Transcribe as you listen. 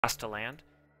fast to land,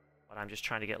 but I'm just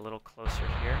trying to get a little closer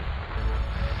here.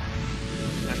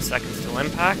 10 seconds till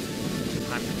impact.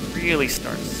 Time to really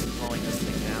start slowing this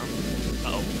thing down.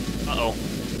 Uh-oh. Uh-oh.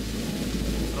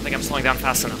 I don't think I'm slowing down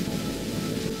fast enough.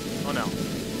 Oh no.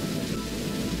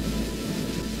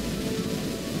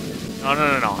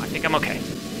 No. I think I'm okay.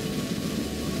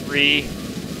 3,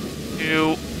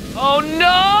 2... Oh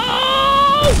no!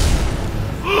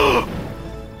 Oh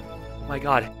my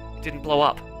god, it didn't blow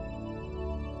up.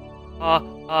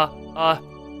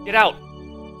 Get out!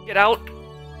 Get out!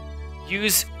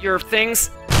 Use your things.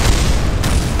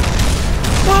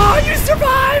 Ah, you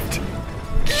survived!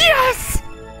 Yes!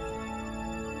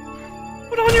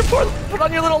 Put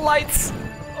on your little lights.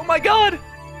 Oh my god!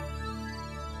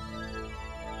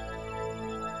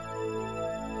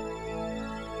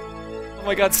 Oh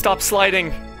my god, stop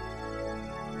sliding.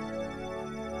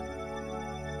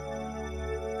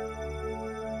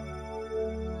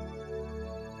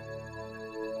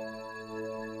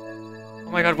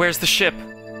 Oh my god, where's the ship?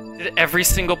 Did every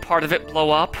single part of it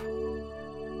blow up?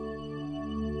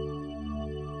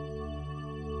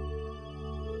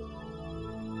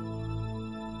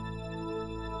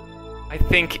 I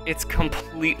think it's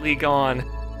completely gone.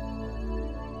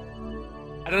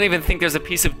 I don't even think there's a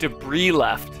piece of debris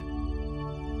left.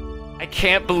 I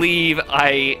can't believe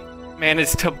I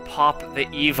managed to pop the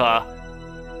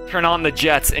Eva, turn on the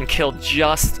jets, and kill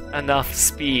just enough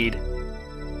speed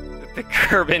that the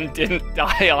Kerbal didn't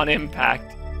die on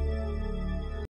impact.